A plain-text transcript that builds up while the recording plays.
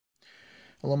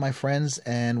Hello, my friends,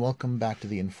 and welcome back to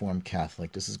The Informed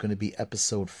Catholic. This is going to be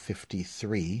episode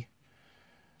 53,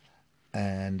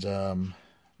 and I'm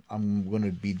going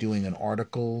to be doing an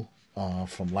article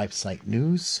from LifeSite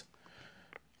News.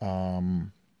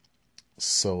 So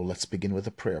let's begin with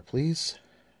a prayer, please.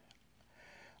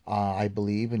 I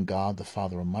believe in God, the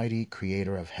Father Almighty,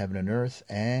 creator of heaven and earth,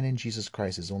 and in Jesus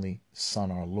Christ, his only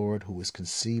Son, our Lord, who was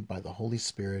conceived by the Holy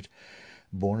Spirit,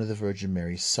 born of the Virgin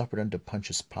Mary, suffered under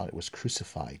Pontius Pilate, was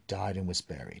crucified, died, and was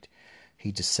buried. He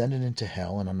descended into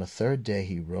hell, and on the third day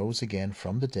he rose again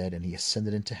from the dead, and he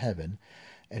ascended into heaven,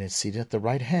 and is seated at the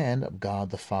right hand of God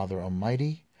the Father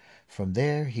Almighty. From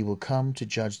there he will come to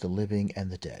judge the living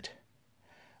and the dead.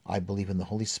 I believe in the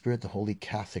Holy Spirit, the Holy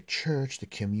Catholic Church, the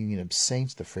communion of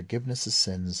saints, the forgiveness of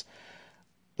sins,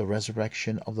 the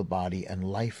resurrection of the body, and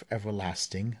life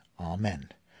everlasting.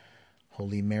 Amen.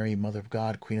 Holy Mary, Mother of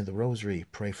God, Queen of the Rosary,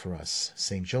 pray for us.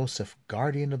 Saint Joseph,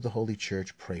 guardian of the Holy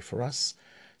Church, pray for us.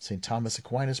 Saint Thomas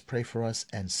Aquinas, pray for us.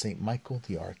 And Saint Michael,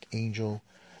 the Archangel,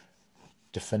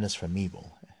 defend us from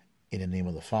evil. In the name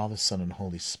of the Father, Son, and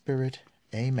Holy Spirit.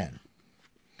 Amen.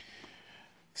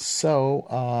 So,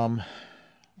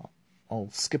 I'll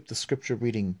skip the scripture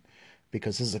reading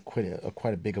because this is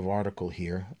quite a big of article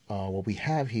here. What we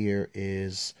have here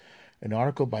is an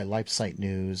article by LifeSite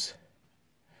News,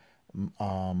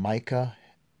 Micaiah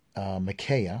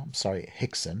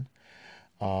Hickson.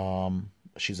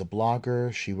 She's a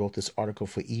blogger. She wrote this article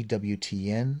for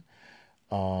EWTN.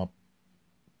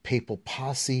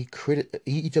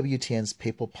 EWTN's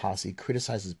Papal Posse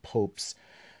criticizes Pope's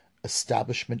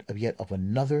establishment of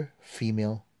another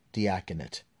female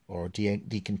diaconate or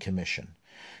deacon commission.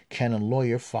 Canon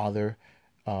lawyer Father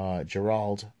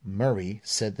Gerald Murray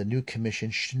said the new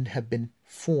commission shouldn't have been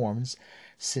formed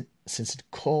since it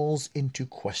calls into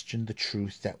question the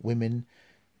truth that women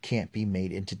can't be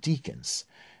made into deacons.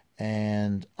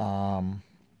 And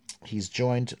he's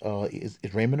joined is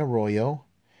Raymond Arroyo,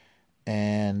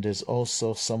 and there's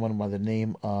also someone by the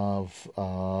name of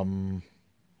hold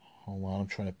on, I'm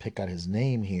trying to pick out his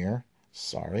name here.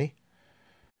 Sorry.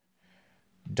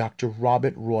 Dr.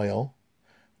 Robert Royal,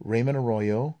 Raymond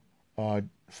Arroyo,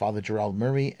 Father Gerald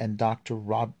Murray, and Dr.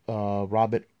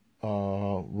 Robert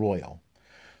Royal.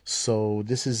 So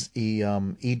this is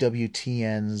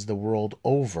EWTN's The World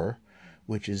Over,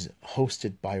 which is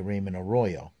hosted by Raymond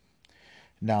Arroyo.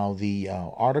 Now, the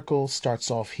article starts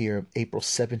off here April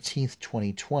 17th,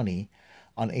 2020.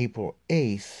 On April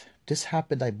 8th, this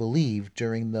happened, I believe,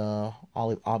 during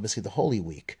obviously the Holy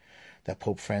Week, that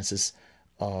Pope Francis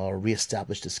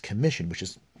reestablished this commission, which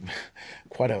is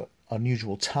quite an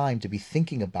unusual time to be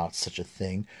thinking about such a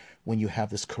thing when you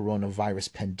have this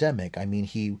coronavirus pandemic. I mean,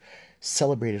 he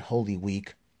celebrated Holy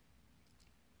Week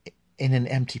in an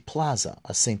empty plaza,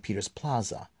 a St. Peter's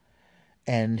Plaza,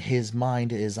 and his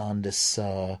mind is on this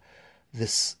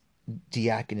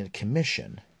diaconate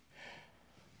commission.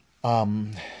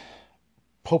 Pope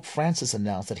Francis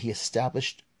announced that he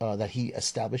established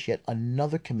yet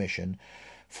another commission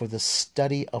for the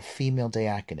study of female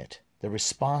diaconate. The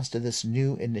response to this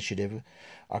new initiative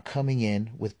are coming in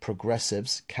with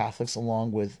progressives, Catholics,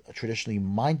 along with traditionally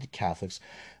minded Catholics,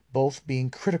 both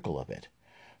being critical of it.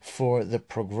 For the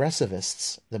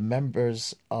progressivists, the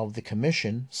members of the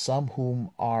commission, some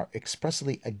whom are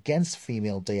expressly against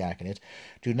female diaconate,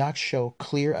 do not show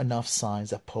clear enough signs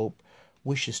that Pope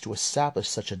wishes to establish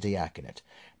such a diaconate.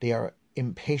 They are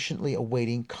impatiently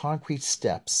awaiting concrete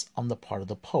steps on the part of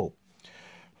the Pope.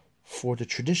 For the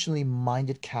traditionally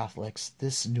minded Catholics,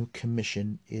 this new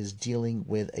commission is dealing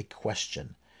with a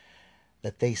question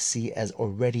that they see as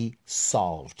already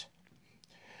solved.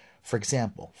 For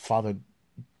example, Father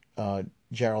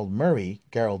Gerald Murray,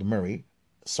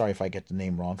 sorry if I get the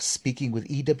name wrong, speaking with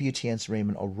EWTN's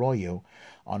Raymond Arroyo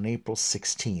on April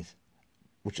 16th,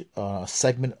 which a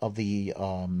segment of the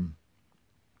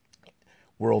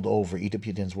World Over,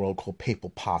 EWTN's World, called Papal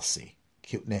Posse,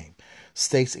 cute name,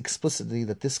 states explicitly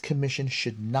that this commission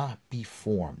should not be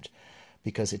formed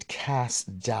because it casts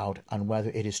doubt on whether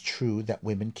it is true that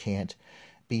women can't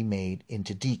be made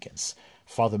into deacons.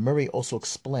 Father Murray also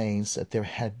explains that there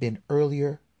had been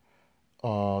earlier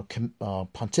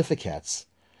pontificates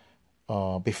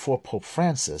before Pope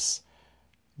Francis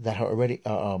that had already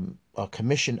a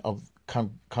commission of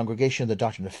Congregation of the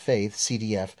Doctrine of Faith,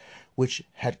 CDF, which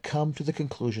had come to the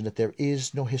conclusion that there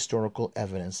is no historical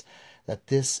evidence that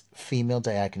this female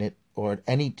diaconate or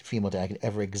any female diaconate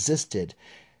ever existed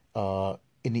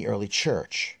in the early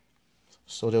church.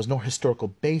 So there was no historical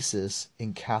basis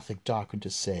in Catholic doctrine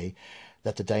to say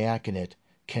that the diaconate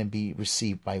can be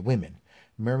received by women.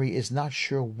 Murray is not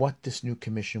sure what this new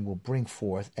commission will bring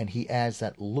forth, and he adds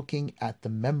that looking at the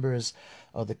members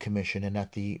of the commission and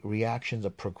at the reactions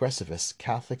of progressivists,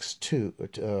 Catholics to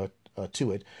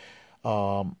it,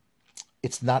 um,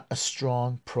 it's not a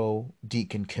strong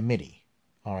pro-deacon committee.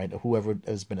 All right, whoever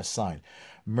has been assigned.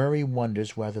 Murray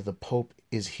wonders whether the Pope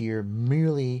is here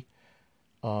merely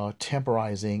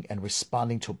temporizing and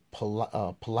responding to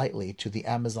politely to the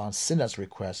Amazon Synod's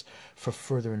request for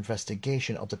further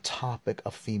investigation of the topic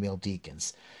of female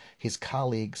deacons. His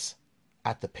colleagues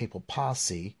at the Papal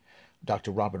Posse, Dr.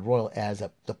 Robert Royal, adds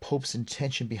that the Pope's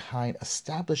intention behind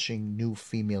establishing new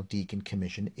female deacon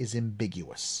commission is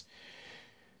ambiguous.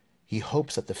 He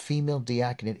hopes that the female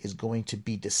diaconate is going to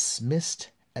be dismissed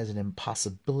as an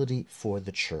impossibility for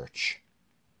the Church.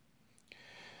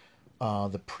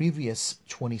 The previous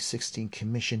 2016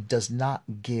 commission does not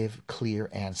give clear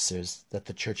answers that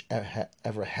the Church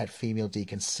ever had female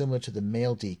deacons similar to the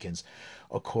male deacons,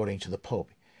 according to the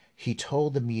Pope. He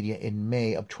told the media in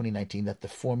May of 2019 that the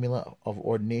formula of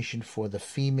ordination for the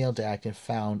female diaconate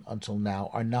found until now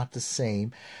are not the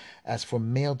same as for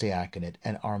male diaconate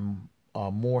and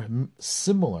are more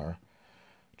similar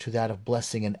to that of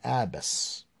blessing an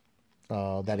abbess.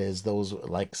 That is, those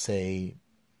like, say,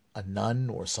 a nun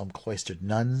or some cloistered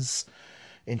nuns.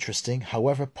 Interesting.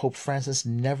 However, Pope Francis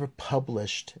never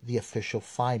published the official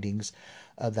findings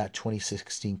of that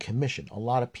 2016 commission. A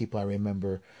lot of people, I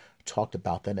remember, talked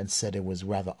about that and said it was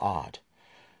rather odd.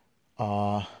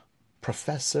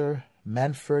 Professor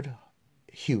Manfred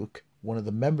Huke, one of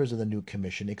the members of the new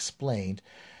commission, explained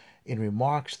in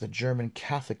remarks to the German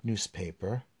Catholic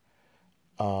newspaper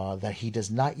that he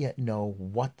does not yet know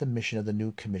what the mission of the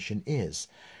new commission is.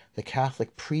 The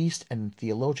Catholic priest and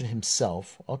theologian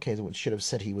himself, okay, it should have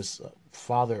said he was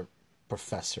Father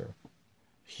Professor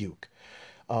Huke,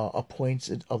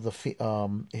 appointed of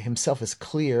the himself is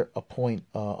clear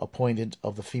appointed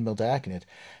of the female diaconate,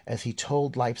 as he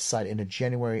told LifeSite in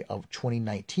January of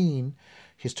 2019.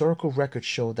 Historical records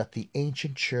show that the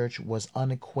ancient church was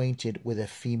unacquainted with a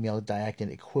female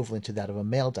diaconate equivalent to that of a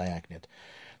male diaconate.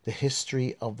 The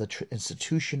history of the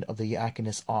institution of the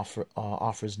diaconess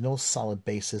offers no solid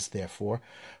basis, therefore,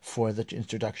 for the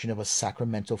introduction of a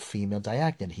sacramental female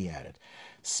diaconate, he added.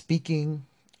 Speaking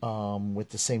with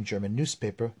the same German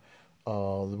newspaper,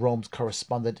 Rome's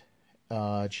correspondent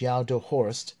Gialdo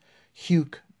Horst,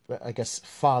 Huke, I guess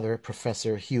Father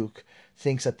Professor Huke,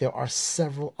 thinks that there are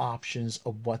several options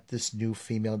of what this new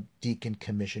female deacon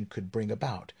commission could bring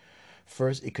about.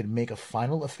 First, it could make a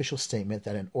final official statement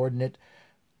that an ordinate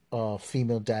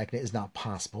female diaconate is not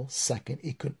possible. Second,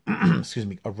 it could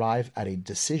arrive at a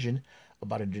decision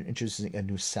about introducing a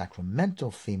new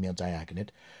sacramental female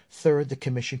diaconate. Third, the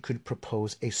commission could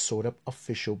propose a sort of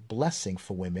official blessing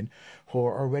for women who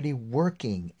are already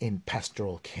working in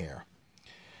pastoral care.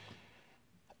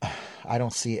 I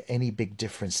don't see any big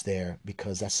difference there,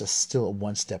 because that's just still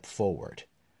one step forward.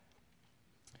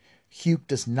 Huke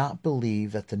does not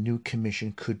believe that the new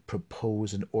commission could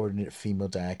propose an ordinate female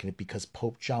diaconate because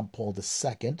Pope John Paul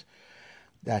II,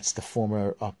 that's the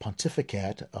former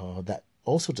pontificate that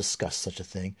also discussed such a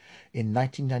thing, in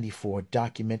 1994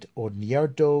 document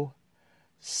Ordinariato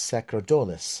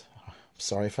Sacerdotalis,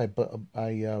 sorry if I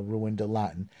ruined the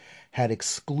Latin, had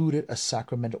excluded a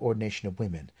sacramental ordination of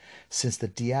women, since the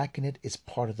diaconate is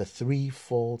part of the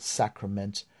threefold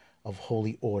sacrament of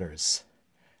holy orders.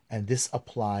 And this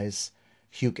applies,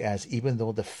 Huke adds, even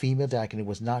though the female diaconate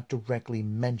was not directly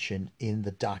mentioned in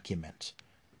the document.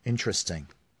 Interesting.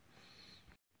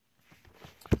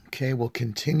 Okay, we'll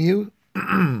continue.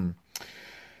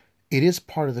 It is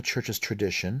part of the Church's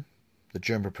tradition. The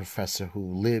German professor who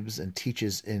lives and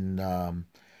teaches in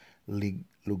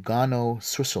Lugano,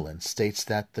 Switzerland, states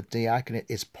that the diaconate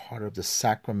is part of the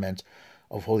sacrament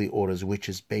of holy orders, which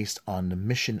is based on the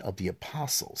mission of the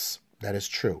apostles. That is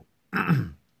true.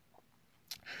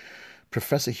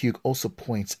 Professor Huke also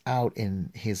points out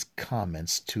in his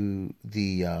comments to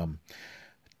the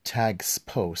TAG's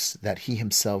post that he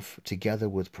himself, together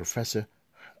with Professor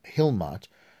Hilmot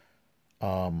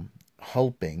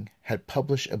Hulping, had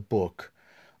published a book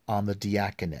on the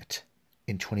diaconate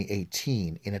in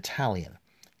 2018 in Italian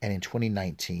and in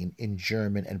 2019 in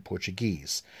German and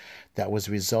Portuguese. That was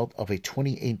the result of a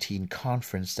 2018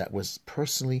 conference that was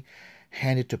personally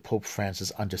handed to Pope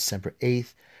Francis on December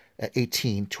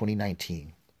 18,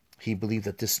 2019. He believed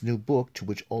that this new book, to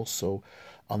which also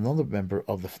another member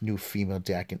of the new female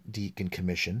deacon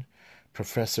commission,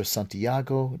 Professor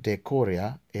Santiago de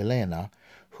Coria Elena,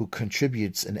 who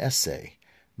contributes an essay,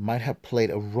 might have played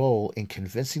a role in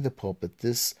convincing the Pope that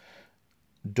this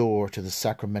door to the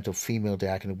sacramental female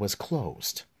diaconate was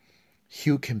closed.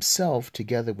 Hugh himself,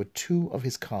 together with two of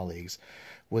his colleagues,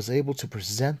 was able to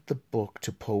present the book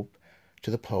to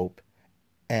the Pope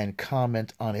and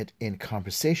comment on it in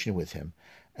conversation with him,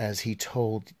 as he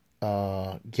told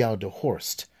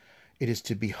Gelderhorst. It is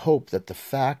to be hoped that the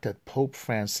fact that Pope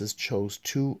Francis chose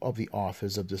two of the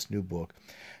authors of this new book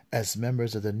as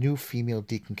members of the new female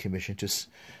deacon commission is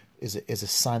a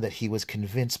sign that he was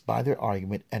convinced by their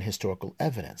argument and historical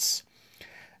evidence.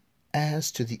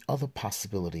 As to the other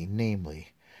possibility, namely,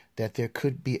 that there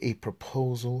could be a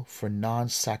proposal for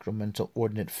non-sacramental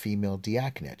ordinate female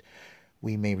diaconate,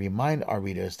 we may remind our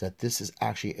readers that this is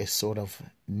actually a sort of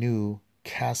new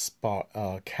Caspar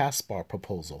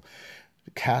proposal,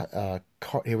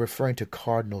 referring to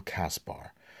Cardinal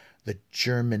Caspar, the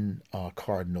German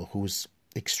cardinal who's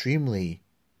extremely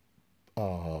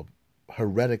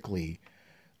heretically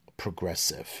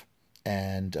progressive.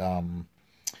 And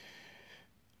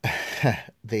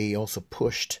they also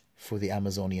pushed for the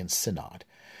Amazonian Synod.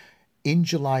 In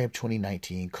July of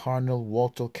 2019, Cardinal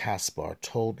Walter Caspar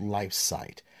told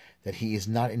LifeSite that he is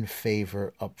not in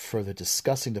favor of further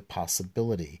discussing the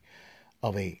possibility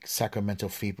of a sacramental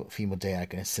female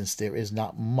diaconate, since there is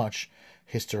not much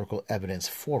historical evidence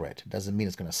for it. Doesn't mean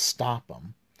it's going to stop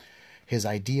him. His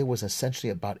idea was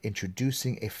essentially about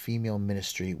introducing a female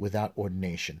ministry without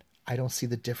ordination. I don't see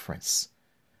the difference.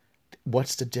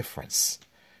 What's the difference?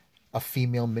 A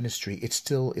female ministry, it's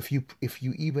still, if you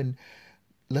even,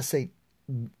 let's say,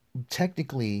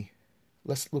 technically,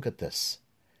 let's look at this.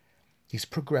 These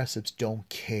progressives don't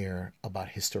care about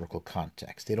historical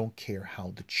context. They don't care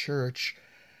how the church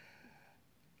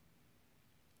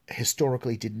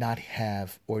historically did not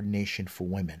have ordination for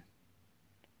women.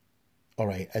 All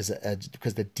right,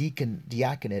 because the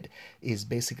diaconate is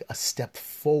basically a step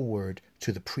forward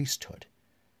to the priesthood.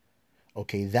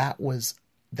 Okay, that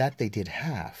they did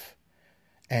have.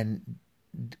 And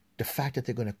the fact that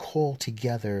they're going to call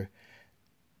together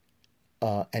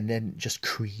and then just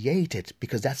create it,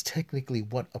 because that's technically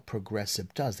what a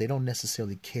progressive does. They don't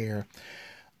necessarily care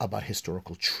about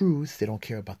historical truth. They don't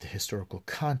care about the historical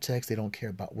context. They don't care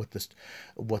about what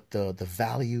the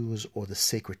values or the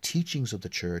sacred teachings of the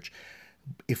church.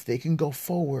 If they can go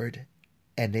forward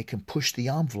and they can push the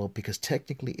envelope, because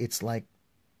technically it's like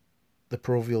the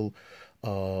proverbial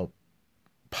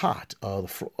pot,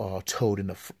 the toad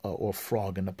in or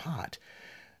frog in the pot.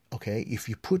 Okay, if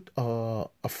you put a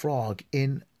frog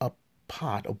in a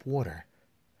pot of water,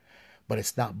 but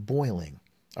it's not boiling,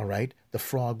 all right, the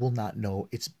frog will not know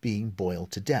it's being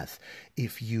boiled to death.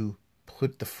 If you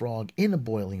put the frog in a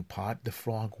boiling pot, the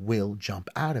frog will jump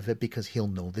out of it because he'll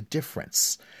know the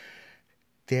difference.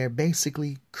 They're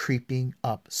basically creeping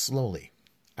up slowly.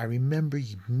 I remember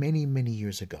many, many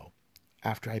years ago,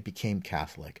 after I became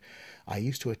Catholic, I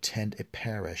used to attend a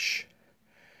parish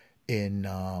in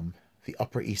the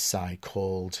Upper East Side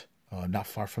called, not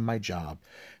far from my job,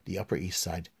 the Upper East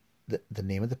Side. The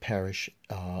name of the parish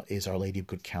is Our Lady of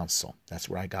Good Counsel. That's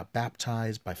where I got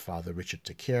baptized by Father Richard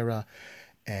Takera,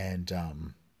 and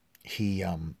he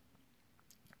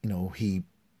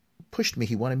pushed me.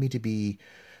 He wanted me to be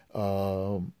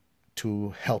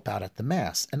to help out at the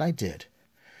Mass, and I did.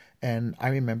 And I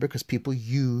remember, because people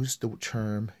use the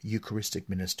term Eucharistic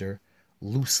minister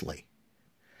loosely,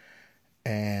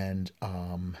 and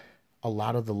a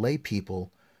lot of the lay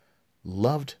people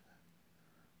loved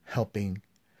helping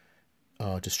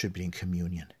distributing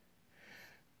communion.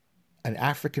 An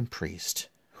African priest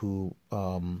who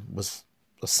was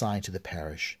assigned to the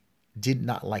parish did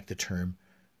not like the term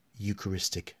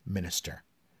Eucharistic minister,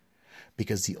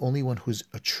 because the only one who's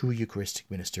a true Eucharistic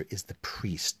minister is the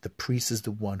priest. The priest is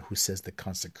the one who says the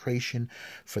consecration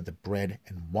for the bread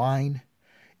and wine.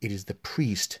 It is the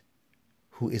priest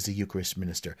who is the Eucharist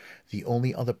minister. The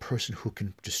only other person who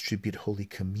can distribute Holy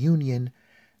Communion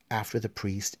after the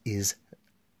priest is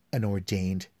an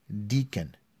ordained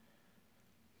deacon.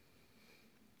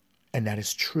 And that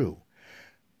is true.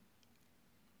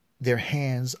 Their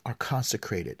hands are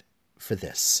consecrated for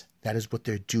this. That is what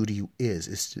their duty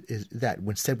is that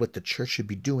instead what the church should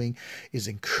be doing is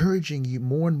encouraging you,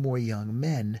 more and more young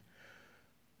men,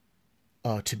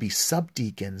 to be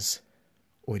subdeacons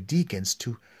or deacons,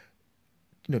 to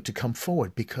come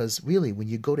forward. Because really, when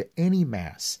you go to any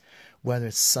Mass, whether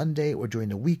it's Sunday or during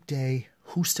the weekday,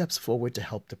 who steps forward to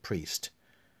help the priest?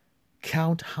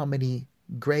 Count how many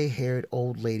gray-haired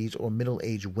old ladies or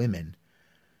middle-aged women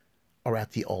are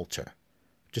at the altar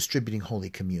distributing Holy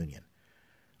Communion.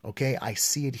 Okay, I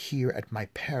see it here at my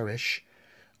parish,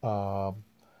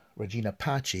 Regina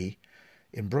Pace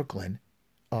in Brooklyn.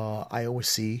 I always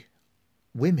see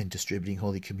women distributing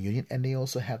Holy Communion, and they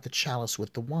also have the chalice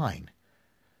with the wine.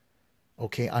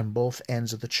 okay, on both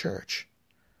ends of the church,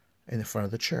 in the front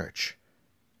of the church.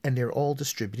 And they're all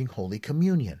distributing Holy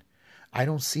Communion. I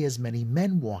don't see as many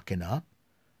men walking up.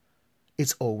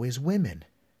 It's always women,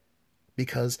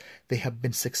 because they have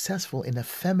been successful in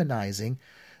effeminizing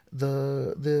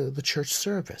the church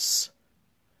service.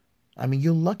 I mean,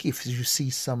 you're lucky if you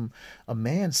see a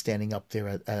man standing up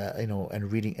there,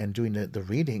 and reading and doing the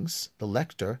readings, the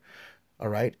lector. All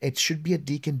right, it should be a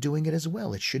deacon doing it as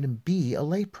well. It shouldn't be a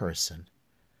layperson.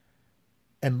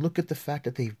 And look at the fact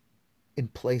that they, in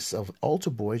place of altar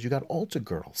boys, you got altar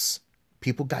girls.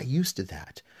 People got used to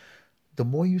that. The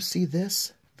more you see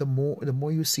this, the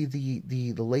more you see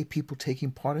the lay people taking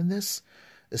part in this,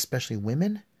 especially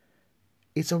women,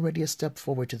 it's already a step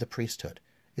forward to the priesthood.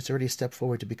 It's already a step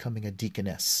forward to becoming a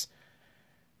deaconess.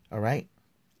 All right?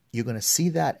 You're going to see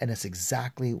that, and it's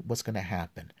exactly what's going to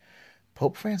happen.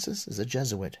 Pope Francis is a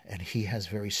Jesuit, and he has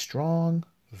very strong,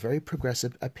 very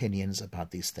progressive opinions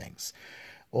about these things.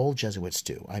 All Jesuits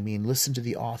do. I mean, listen to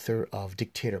the author of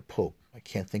Dictator Pope. I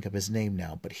can't think of his name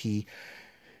now, but he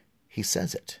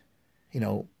says it. He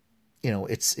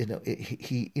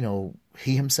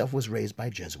himself was raised by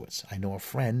Jesuits. I know a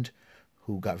friend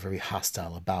who got very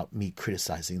hostile about me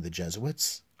criticizing the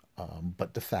Jesuits,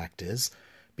 but the fact is,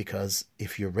 because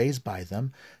if you're raised by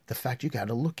them, the fact, you got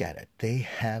to look at it. They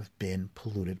have been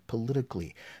polluted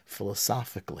politically,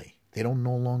 philosophically. They don't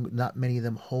not many of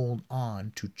them hold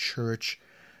on to church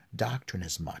doctrine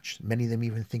as much. Many of them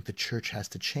even think the church has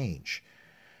to change.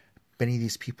 Many of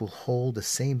these people hold the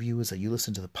same views that you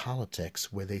listen to the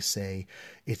politics, where they say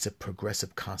it's a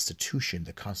progressive constitution.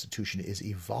 The constitution is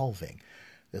evolving.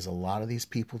 There's a lot of these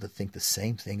people that think the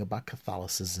same thing about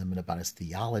Catholicism and about its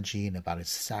theology and about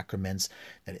its sacraments,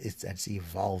 that it's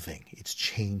evolving, it's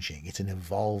changing, it's an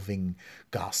evolving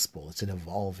gospel, it's an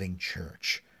evolving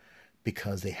church,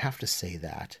 because they have to say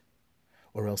that,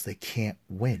 or else they can't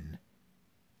win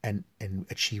and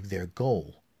achieve their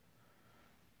goal.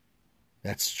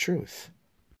 That's truth.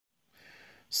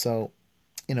 So,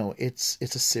 it's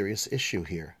a serious issue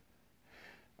here.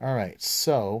 All right,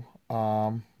 so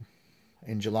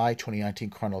in July 2019,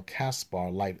 Cardinal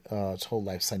Caspar told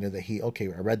LifeSigner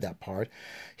that I read that part.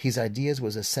 His ideas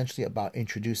was essentially about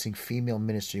introducing female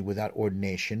ministry without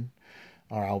ordination,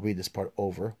 or I'll read this part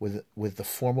over, with the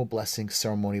formal blessing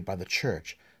ceremony by the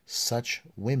church. Such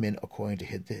women, according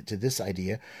to this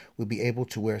idea, would be able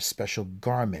to wear a special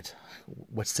garment.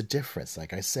 What's the difference?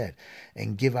 Like I said,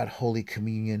 and give out Holy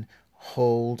Communion,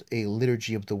 hold a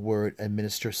liturgy of the word,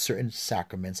 administer certain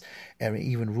sacraments, and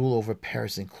even rule over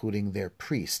parishes, including their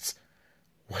priests.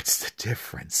 What's the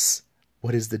difference?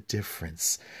 What is the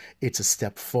difference? It's a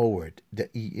step forward.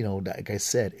 That, like I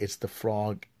said, it's the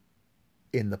frog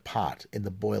in the pot, in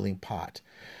the boiling pot.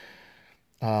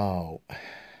 Oh,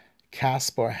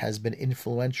 Caspar has been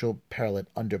influential prelate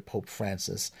under Pope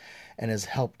Francis, and has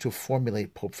helped to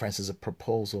formulate Pope Francis'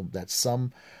 proposal that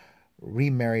some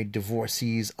remarried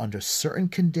divorcees under certain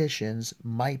conditions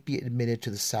might be admitted to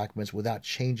the sacraments without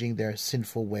changing their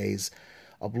sinful ways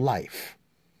of life.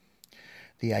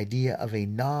 The idea of a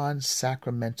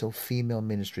non-sacramental female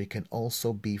ministry can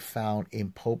also be found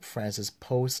in Pope Francis'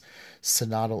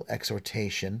 post-synodal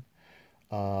exhortation,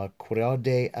 Querelle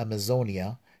de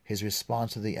Amazonia, his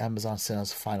response to the Amazon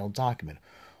Synod's final document.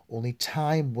 Only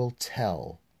time will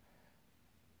tell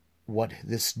what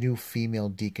this new female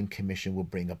deacon commission will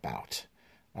bring about.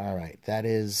 All right, that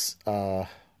is,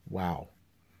 wow.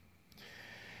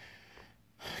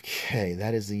 Okay,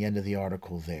 that is the end of the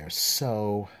article there.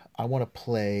 So I want to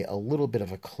play a little bit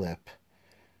of a clip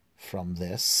from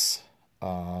this.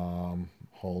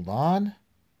 Hold on.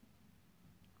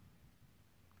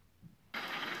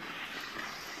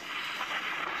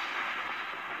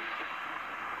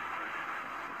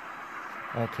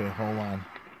 Okay, hold on.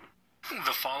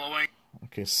 The following.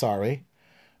 Okay, sorry.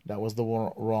 That was the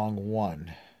wrong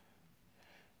one.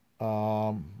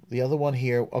 The other one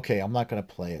here, okay, I'm not going to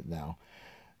play it now.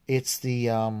 It's the,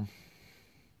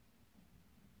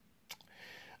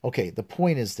 okay, the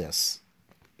point is this.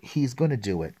 He's going to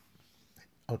do it.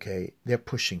 Okay, they're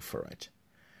pushing for it.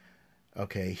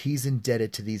 Okay, he's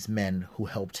indebted to these men who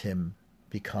helped him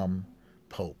become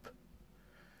Pope.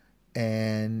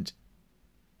 And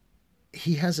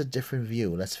he has a different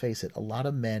view. Let's face it. A lot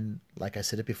of men, like I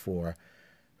said it before,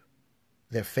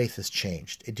 their faith has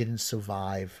changed. It didn't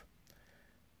survive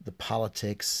the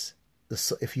politics.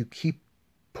 If you keep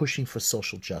pushing for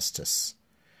social justice,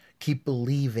 keep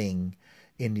believing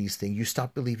in these things, you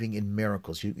stop believing in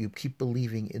miracles. You keep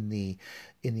believing in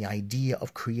the idea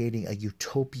of creating a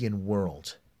utopian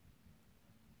world.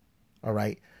 All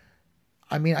right.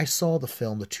 I mean, I saw the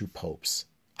film The Two Popes.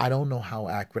 I don't know how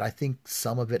accurate. I think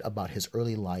some of it about his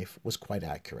early life was quite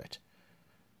accurate.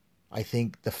 I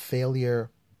think the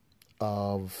failure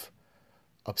of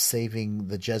saving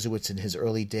the Jesuits in his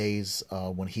early days,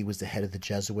 when he was the head of the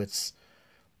Jesuits,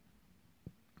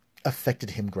 affected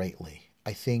him greatly.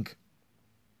 I think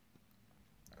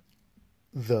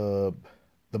the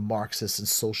Marxist and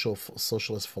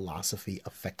socialist philosophy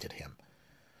affected him.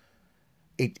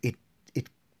 It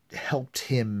helped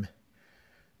him.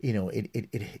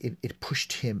 It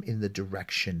pushed him in the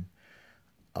direction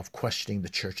of questioning the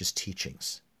church's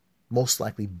teachings, most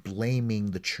likely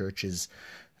blaming the church's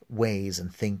ways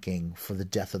and thinking for the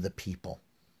death of the people,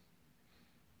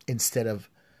 instead of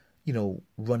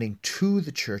running to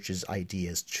the church's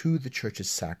ideas, to the church's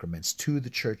sacraments, to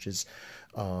the church's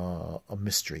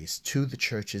mysteries, to the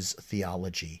church's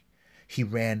theology. He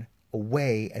ran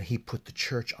away and he put the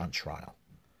church on trial.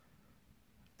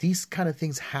 These kind of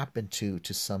things happen to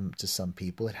some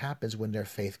people. It happens when their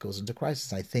faith goes into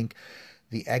crisis. I think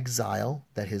the exile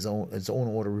that his own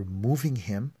order, removing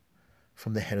him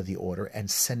from the head of the order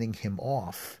and sending him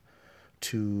off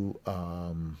to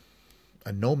a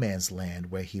no man's land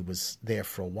where he was there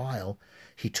for a while,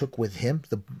 he took with him,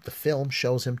 the film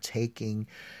shows him taking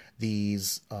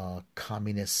these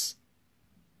communist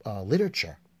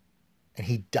literature, and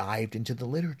he dived into the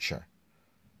literature,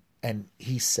 and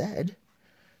he said,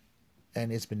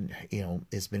 and it's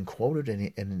been quoted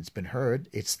and it's been heard,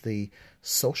 it's the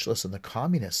socialists and the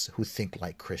communists who think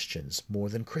like Christians more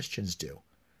than Christians do.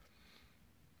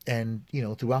 And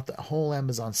throughout the whole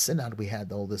Amazon Synod, we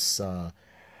had all this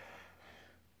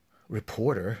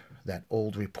reporter, that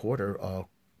old reporter,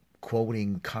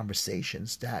 quoting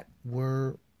conversations that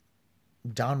were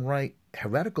downright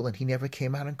heretical, and he never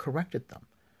came out and corrected them.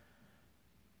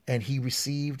 And he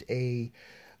received a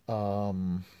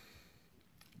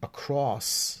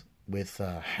cross with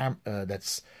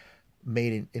that's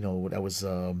made in, that was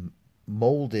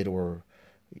molded or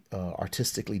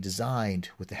artistically designed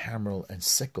with the hammer and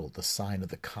sickle, the sign of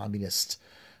the communist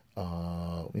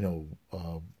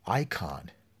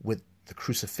icon, with the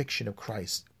crucifixion of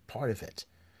Christ part of it.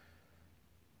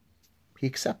 He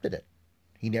accepted it.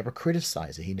 He never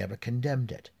criticized it. He never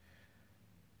condemned it.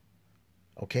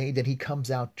 Okay, then he comes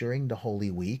out during the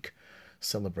Holy Week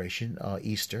celebration,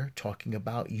 Easter, talking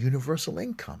about universal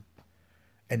income.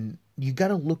 And you got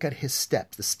to look at his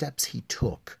steps, the steps he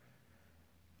took.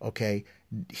 Okay,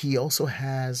 he also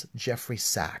has Jeffrey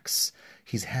Sachs.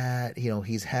 He's had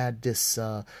this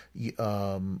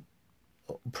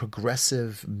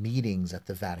progressive meetings at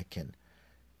the Vatican.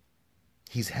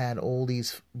 He's had all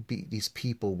these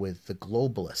people with the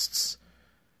globalists.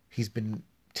 He's been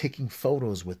taking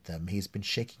photos with them. He's been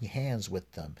shaking hands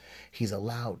with them. He's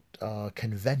allowed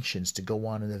conventions to go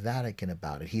on in the Vatican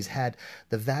about it. He's had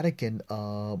the Vatican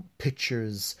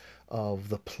pictures of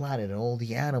the planet and all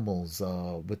the animals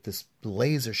with this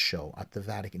laser show at the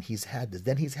Vatican. He's had this.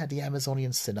 Then he's had the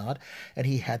Amazonian Synod, and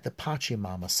he had the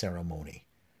Pachamama ceremony.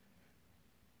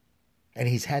 And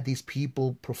he's had these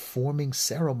people performing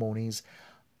ceremonies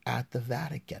at the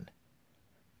Vatican.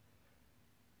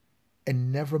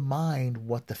 And never mind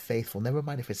what the faithful, never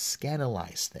mind if it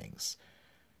scandalized things.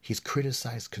 He's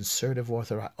criticized conservative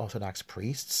Orthodox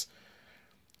priests.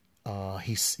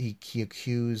 He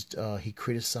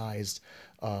criticized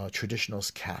traditional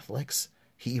Catholics.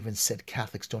 He even said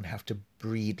Catholics don't have to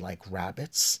breed like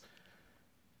rabbits.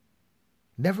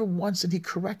 Never once did he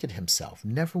corrected himself.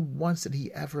 Never once did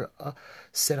he ever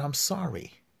said, I'm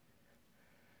sorry.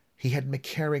 He had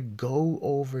McCarrick go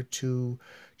over to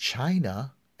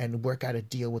China and work out a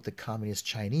deal with the communist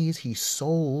Chinese. He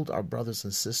sold our brothers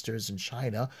and sisters in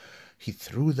China. He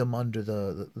threw them under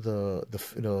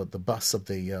the bus of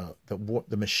the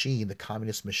machine, the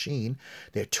communist machine.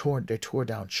 They tore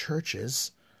down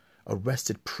churches,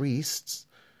 arrested priests,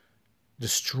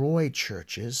 destroyed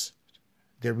churches.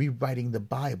 They're rewriting the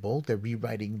Bible. They're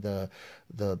rewriting the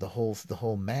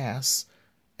whole Mass,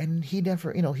 and he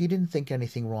never, he didn't think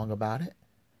anything wrong about it.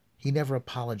 He never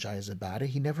apologized about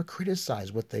it. He never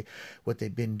criticized what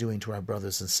they've been doing to our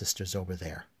brothers and sisters over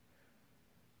there.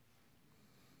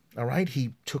 All right,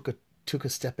 he took a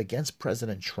step against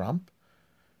President Trump.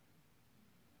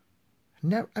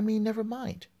 Never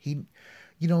mind. You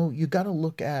got to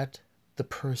look at the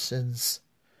person's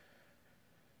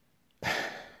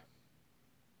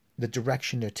the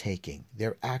direction they're taking.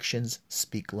 Their actions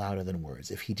speak louder than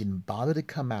words. If he didn't bother to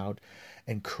come out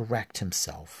and correct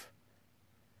himself,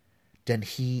 then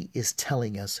he is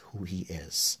telling us who he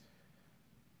is.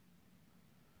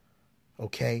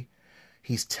 Okay?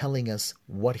 He's telling us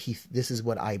this is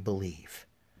what I believe.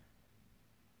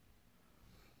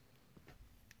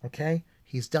 Okay?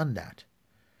 He's done that.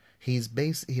 He's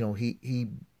based, he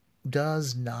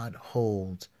does not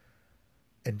hold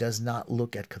and does not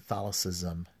look at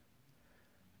Catholicism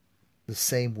the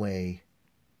same way.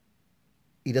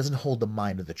 He doesn't hold the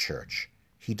mind of the church.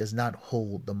 He does not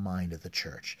hold the mind of the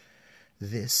church.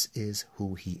 This is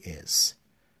who he is.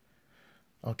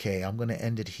 Okay, I'm going to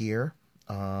end it here.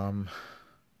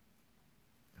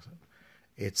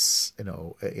 It's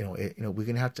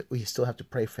we still have to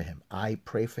pray for him. I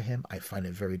pray for him. I find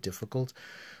it very difficult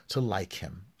to like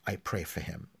him. I pray for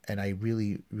him, and I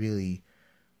really, really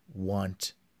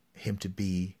want him to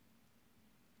be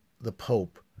the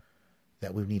Pope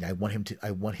that we need. I want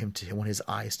his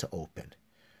eyes to open.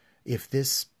 If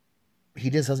this,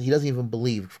 he doesn't even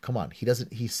believe. Come on, he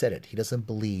doesn't. He said it. He doesn't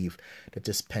believe that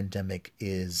this pandemic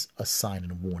is a sign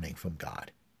and a warning from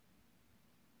God.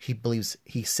 He believes.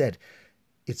 He said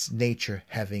it's nature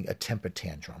having a temper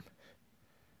tantrum.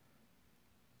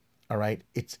 All right,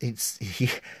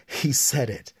 he said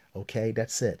it. Okay,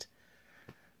 that's it.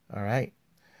 All right.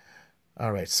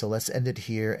 All right, so let's end it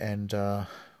here, and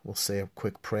we'll say a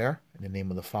quick prayer in the name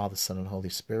of the Father, Son, and Holy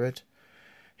Spirit.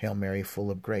 Hail Mary,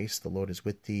 full of grace, the Lord is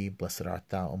with thee. Blessed art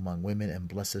thou among women, and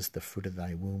blessed is the fruit of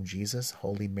thy womb, Jesus.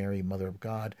 Holy Mary, Mother of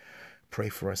God, pray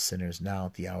for us sinners now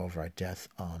at the hour of our death.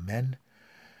 Amen.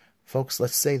 Folks,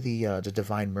 let's say the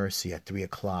Divine Mercy at 3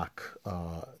 o'clock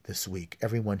this week.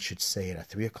 Everyone should say it at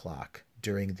 3 o'clock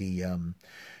during the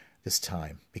this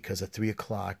time, because at 3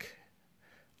 o'clock,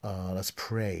 let's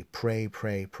pray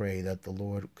that the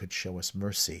Lord could show us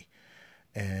mercy.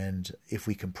 And if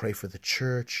we can pray for the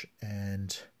church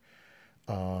and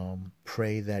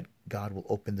pray that God will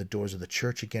open the doors of the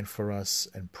church again for us,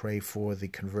 and pray for the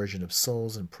conversion of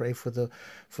souls, and pray for the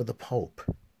Pope.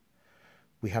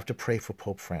 We have to pray for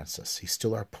Pope Francis. He's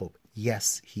still our Pope.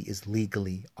 Yes, he is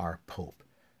legally our Pope,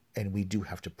 and we do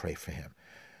have to pray for him.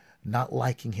 Not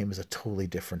liking him is a totally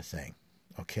different thing,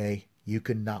 okay? You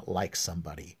can not like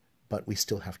somebody, but we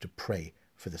still have to pray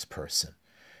for this person.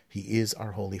 He is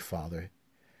our Holy Father,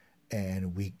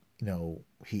 and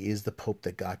he is the Pope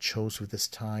that God chose for this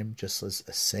time, just as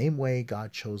the same way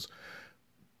God chose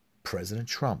President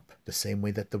Trump, the same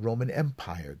way that the Roman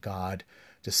Empire, God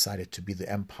decided to be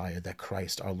the empire that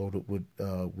Christ our Lord would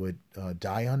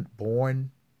die on, born,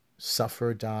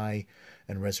 suffer, die,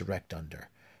 and resurrect under.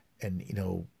 And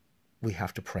we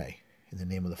have to pray in the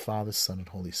name of the Father, Son, and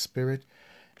Holy Spirit.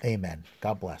 Amen.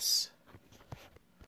 God bless.